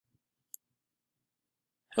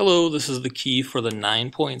Hello, this is the key for the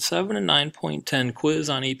 9.7 and 9.10 quiz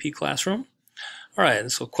on AP Classroom. All right,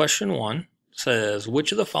 so question 1 says,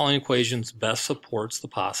 which of the following equations best supports the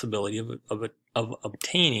possibility of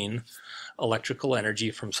obtaining electrical energy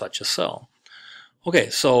from such a cell? Okay,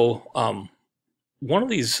 so one of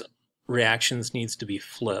these reactions needs to be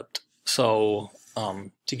flipped. So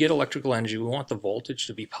to get electrical energy, we want the voltage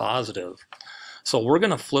to be positive. So we're going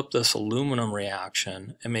to flip this aluminum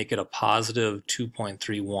reaction and make it a positive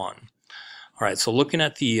 2.31. All right, so looking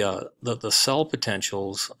at the cell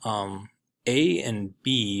potentials, A and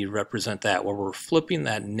B represent that, where we're flipping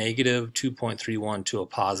that negative 2.31 to a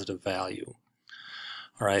positive value.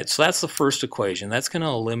 All right, so that's the first equation. That's going to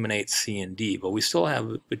eliminate C and D, but we still have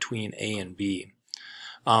it between A and B.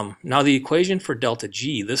 Now the equation for delta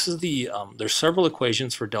G, this is there's several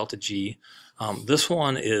equations for delta G. This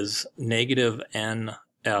one is negative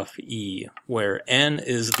NFE, where N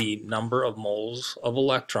is the number of moles of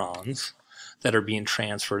electrons that are being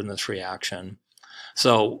transferred in this reaction.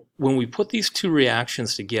 So when we put these two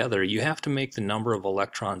reactions together, you have to make the number of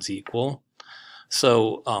electrons equal.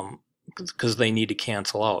 So because they need to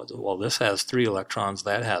cancel out. Well, this has 3 electrons,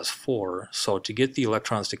 that has 4. So to get the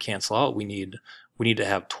electrons to cancel out, we need to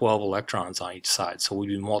have 12 electrons on each side. So we'd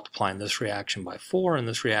be multiplying this reaction by 4 and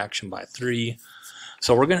this reaction by 3.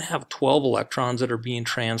 So we're going to have 12 electrons that are being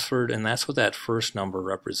transferred, and that's what that first number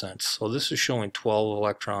represents. So this is showing 12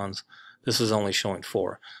 electrons. This is only showing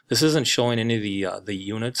 4. This isn't showing any of the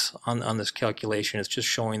units on this calculation. It's just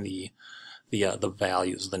showing the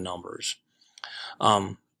values, the numbers.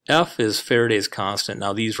 F is Faraday's constant.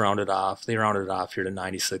 Now these rounded off. They rounded it off here to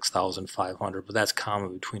 96,500, but that's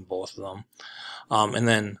common between both of them. And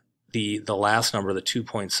then the last number, the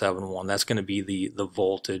 2.71, that's going to be the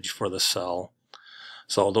voltage for the cell.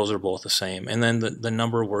 So those are both the same. And then the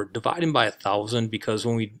number we're dividing by 1,000, because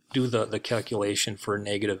when we do the calculation for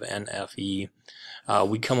negative NFE,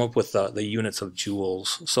 we come up with the units of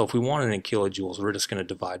joules. So if we want it in kilojoules, we're just going to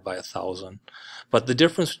divide by 1,000. But the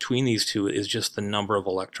difference between these two is just the number of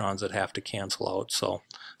electrons that have to cancel out. So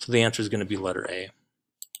the answer is going to be letter A.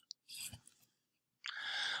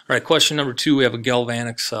 All right, question number 2, we have a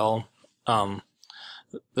galvanic cell.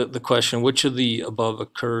 The question, which of the above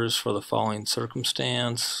occurs for the following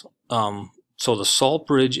circumstance? So the salt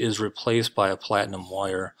bridge is replaced by a platinum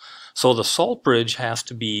wire. So the salt bridge has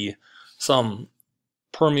to be some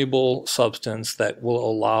permeable substance that will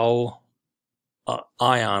allow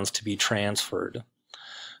ions to be transferred.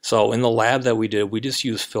 So in the lab that we did, we just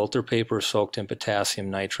used filter paper soaked in potassium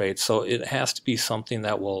nitrate. So it has to be something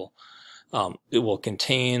that will it will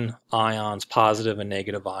contain ions, positive and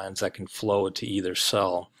negative ions, that can flow to either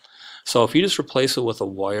cell. So if you just replace it with a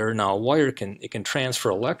wire, now a wire can transfer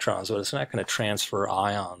electrons, but it's not going to transfer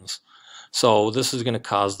ions. So this is going to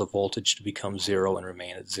cause the voltage to become 0 and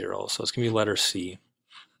remain at 0. So it's going to be letter C.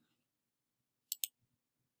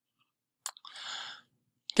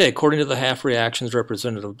 Okay, according to the half reactions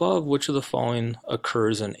represented above, which of the following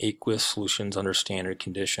occurs in aqueous solutions under standard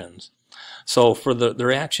conditions? So for the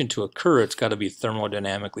reaction to occur, it's got to be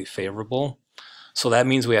thermodynamically favorable. So that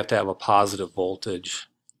means we have to have a positive voltage.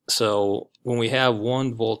 So when we have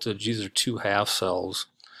one voltage, these are two half cells.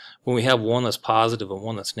 When we have one that's positive and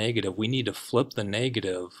one that's negative, we need to flip the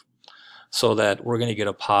negative so that we're going to get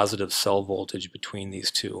a positive cell voltage between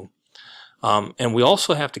these two. And we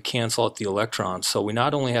also have to cancel out the electrons. So we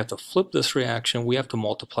not only have to flip this reaction, we have to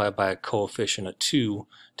multiply it by a coefficient of 2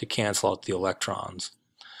 to cancel out the electrons.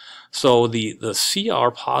 So the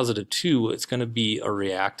Cr positive 2, it's going to be a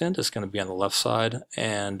reactant. It's going to be on the left side,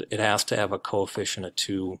 and it has to have a coefficient of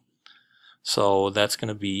 2. So that's going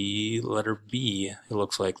to be letter B. It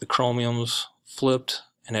looks like the chromiums flipped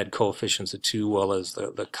and had coefficients of 2, while as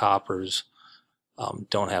the coppers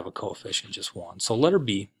don't have a coefficient, just 1. So letter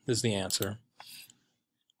B is the answer.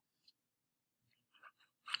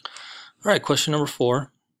 All right, question number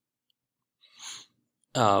 4.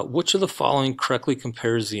 Which of the following correctly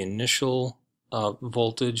compares the initial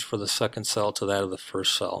voltage for the second cell to that of the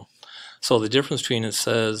first cell? So the difference between, it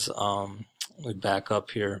says, we back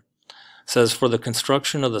up here, it says for the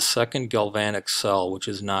construction of the second galvanic cell, which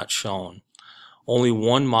is not shown, only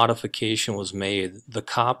one modification was made. The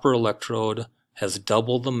copper electrode has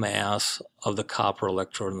double the mass of the copper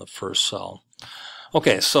electrode in the first cell.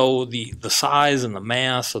 Okay, so the size and the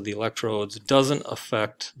mass of the electrodes doesn't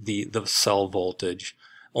affect the cell voltage.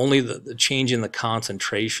 Only the change in the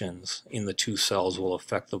concentrations in the two cells will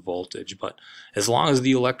affect the voltage. But as long as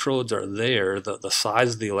the electrodes are there, the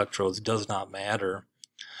size of the electrodes does not matter.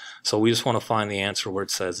 So we just want to find the answer where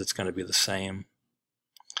it says it's going to be the same.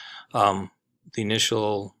 The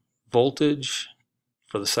initial voltage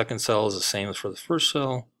for the second cell is the same as for the first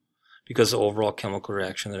cell because the overall chemical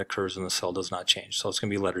reaction that occurs in the cell does not change. So it's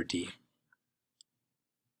going to be letter D.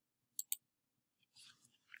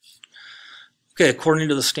 Okay, according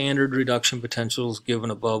to the standard reduction potentials given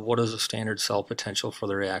above, what is the standard cell potential for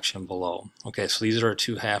the reaction below? Okay, so these are our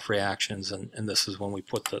two half reactions, and this is when we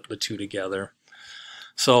put the two together.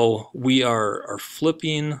 So we are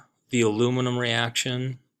flipping the aluminum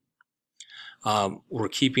reaction. We're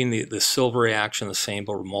keeping the silver reaction the same,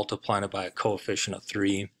 but we're multiplying it by a coefficient of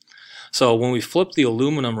 3. So when we flip the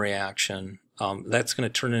aluminum reaction, that's going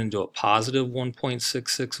to turn into a positive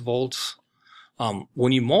 1.66 volts.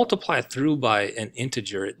 When you multiply through by an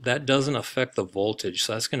integer, that doesn't affect the voltage,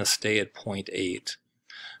 so that's going to stay at 0.8.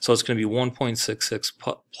 So it's going to be 1.66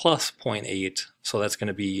 plus 0.8, so that's going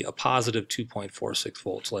to be a positive 2.46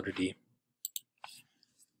 volts, letter D.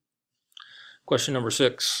 Question number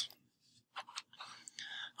 6.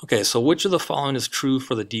 Okay, so which of the following is true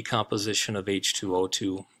for the decomposition of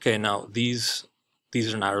H2O2? Okay, now these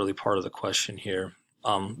are not really part of the question here.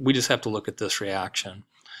 We just have to look at this reaction.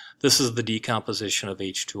 This is the decomposition of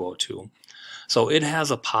H2O2. So it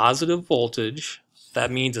has a positive voltage.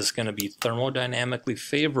 That means it's going to be thermodynamically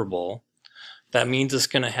favorable. That means it's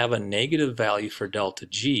going to have a negative value for delta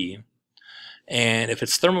G. And if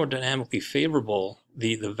it's thermodynamically favorable,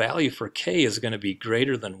 the value for K is going to be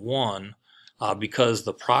greater than 1 because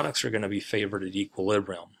the products are going to be favored at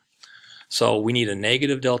equilibrium. So we need a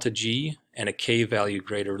negative delta G and a K value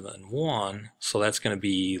greater than 1. So that's going to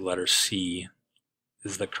be letter C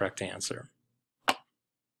is the correct answer.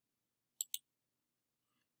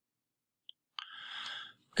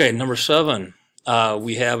 Okay, number 7,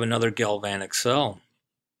 we have another galvanic cell.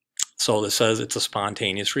 So this says it's a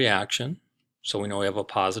spontaneous reaction. So we know we have a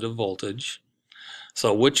positive voltage.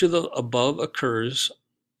 So which of the above occurs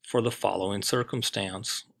for the following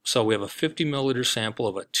circumstance? So we have a 50 milliliter sample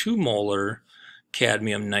of a 2 molar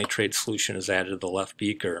cadmium nitrate solution is added to the left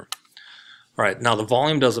beaker. All right, now the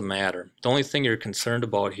volume doesn't matter. The only thing you're concerned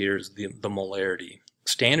about here is the molarity.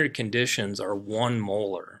 Standard conditions are 1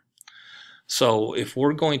 molar. So if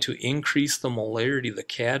we're going to increase the molarity of the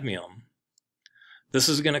cadmium, this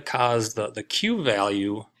is going to cause the Q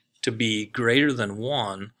value to be greater than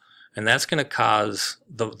 1, and that's going to cause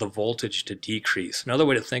the voltage to decrease. Another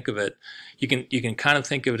way to think of it, you can kind of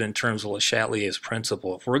think of it in terms of Le Chatelier's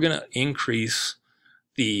principle. If we're going to increase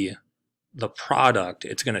the product,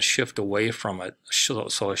 it's going to shift away from it.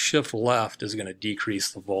 So a shift left is going to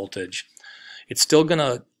decrease the voltage. It's still going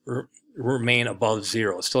to remain above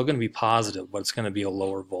 0. It's still going to be positive, but it's going to be a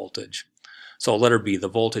lower voltage. So letter B, the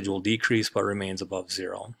voltage will decrease but remains above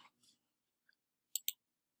 0.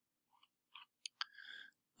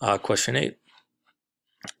 Question 8.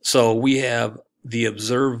 So we have the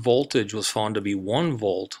observed voltage was found to be 1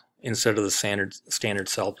 volt instead of the standard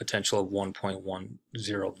cell potential of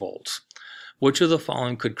 1.10 volts. Which of the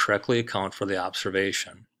following could correctly account for the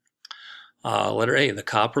observation? Letter A, the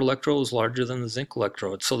copper electrode is larger than the zinc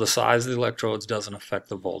electrode, so the size of the electrodes doesn't affect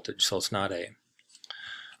the voltage, so it's not A.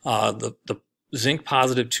 The zinc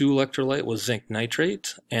positive 2 electrolyte was zinc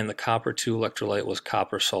nitrate, and the copper 2 electrolyte was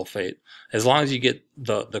copper sulfate. As long as you get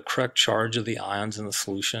the correct charge of the ions in the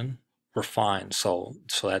solution, we're fine, so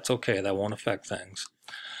that's okay, that won't affect things.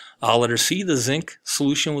 Letter C, the zinc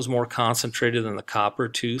solution was more concentrated than the copper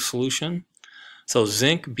 2 solution. So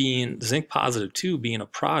zinc positive 2 being a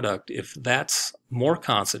product, if that's more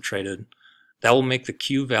concentrated, that will make the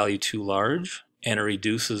Q value too large and it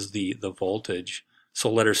reduces the voltage.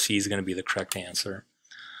 So letter C is going to be the correct answer.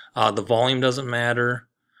 The volume doesn't matter.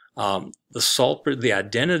 The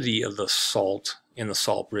identity of the salt in the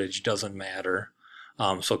salt bridge doesn't matter.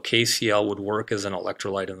 So KCl would work as an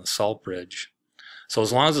electrolyte in the salt bridge. So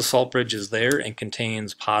as long as the salt bridge is there and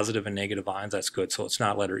contains positive and negative ions, that's good. So it's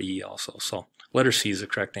not letter E also. So letter C is the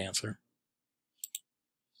correct answer.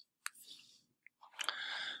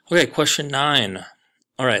 Okay, question 9.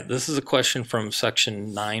 All right, this is a question from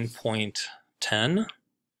section 9.10.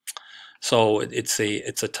 So it's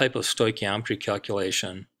a type of stoichiometry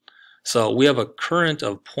calculation. So we have a current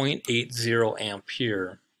of 0.80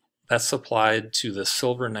 ampere that's supplied to the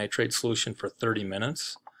silver nitrate solution for 30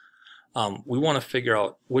 minutes. We want to figure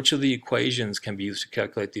out which of the equations can be used to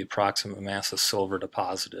calculate the approximate mass of silver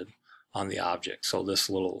deposited on the object. So this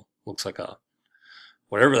little looks like a,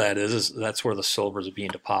 whatever that is that's where the silver is being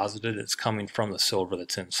deposited. It's coming from the silver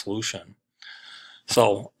that's in solution.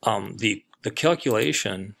 So the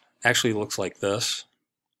calculation actually looks like this,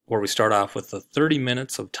 where we start off with the 30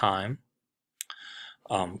 minutes of time,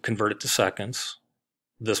 convert it to seconds.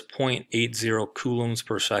 This 0.80 coulombs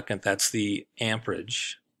per second, that's the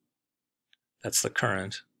amperage. That's the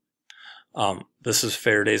current. This is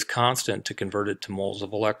Faraday's constant to convert it to moles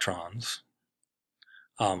of electrons.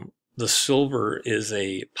 The silver is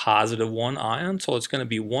a +1 ion, so it's going to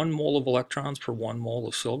be 1 mole of electrons per 1 mole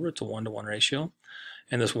of silver. It's a 1-to-1 ratio.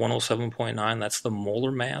 And this 107.9, that's the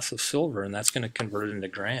molar mass of silver, and that's going to convert it into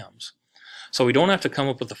grams. So we don't have to come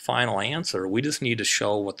up with the final answer. We just need to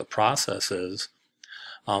show what the process is.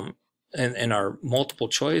 In our multiple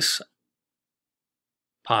choice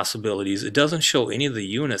possibilities, it doesn't show any of the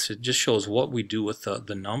units. It just shows what we do with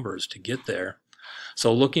the numbers to get there.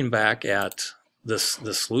 So looking back at this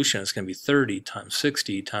solution, it's going to be 30 times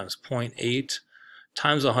 60 times 0.8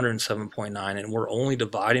 times 107.9, and we're only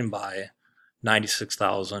dividing by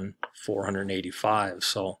 96,485.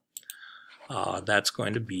 So that's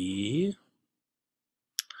going to be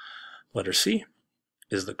letter C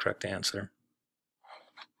is the correct answer.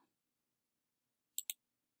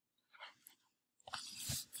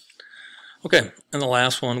 Okay, and the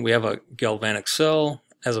last one, we have a galvanic cell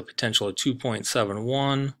has a potential of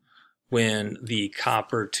 2.71 when the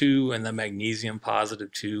copper 2 and the magnesium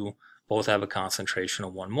 +2 both have a concentration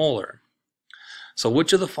of 1 molar. So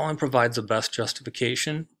which of the following provides the best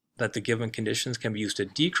justification that the given conditions can be used to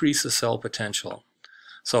decrease the cell potential?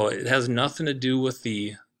 So it has nothing to do with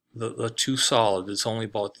the two solids. It's only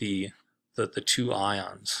about the two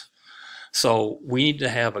ions. So we need to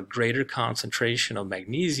have a greater concentration of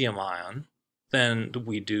magnesium ion than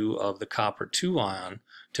we do of the copper 2 ion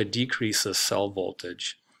to decrease the cell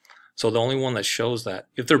voltage. So the only one that shows that,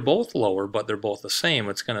 if they're both lower but they're both the same,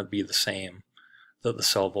 it's going to be the same. The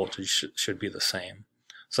cell voltage should be the same.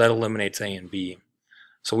 So that eliminates A and B.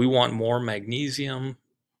 So we want more magnesium,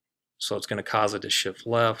 so it's going to cause it to shift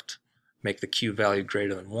left, make the Q value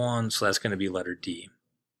greater than 1, so that's going to be letter D.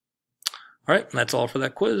 All right, and that's all for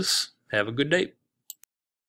that quiz. Have a good day.